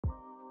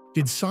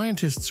Did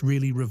scientists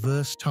really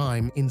reverse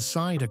time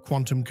inside a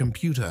quantum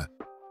computer?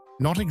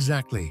 Not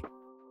exactly.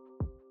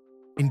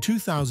 In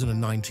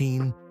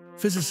 2019,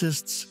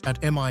 physicists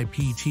at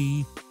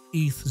MIPT,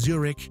 ETH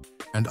Zurich,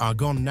 and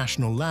Argonne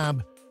National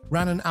Lab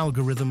ran an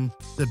algorithm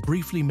that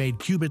briefly made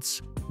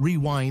qubits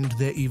rewind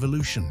their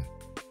evolution.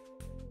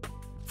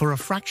 For a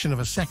fraction of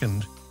a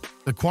second,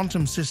 the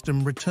quantum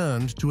system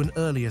returned to an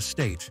earlier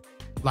state,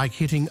 like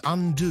hitting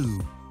undo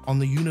on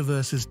the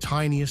universe's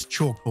tiniest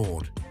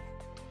chalkboard.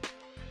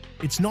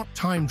 It's not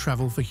time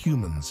travel for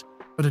humans,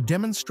 but a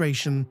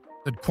demonstration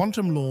that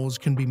quantum laws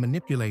can be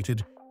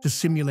manipulated to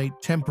simulate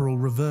temporal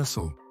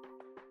reversal.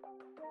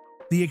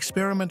 The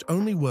experiment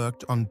only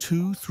worked on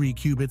 2-3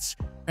 qubits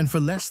and for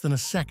less than a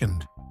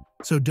second,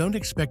 so don't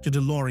expect a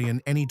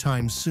DeLorean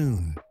anytime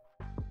soon.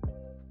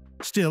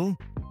 Still,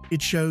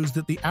 it shows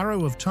that the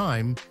arrow of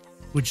time,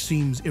 which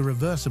seems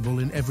irreversible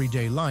in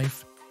everyday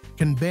life,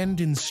 can bend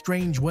in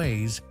strange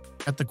ways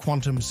at the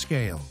quantum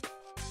scale.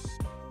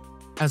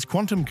 As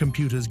quantum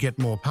computers get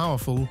more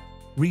powerful,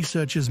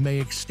 researchers may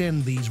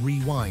extend these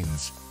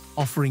rewinds,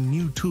 offering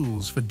new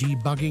tools for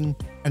debugging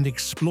and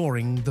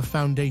exploring the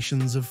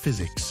foundations of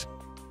physics.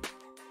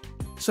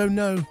 So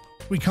no,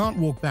 we can't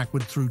walk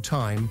backward through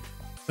time,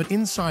 but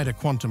inside a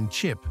quantum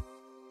chip,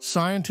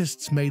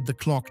 scientists made the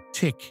clock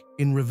tick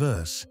in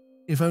reverse,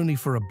 if only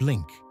for a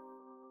blink.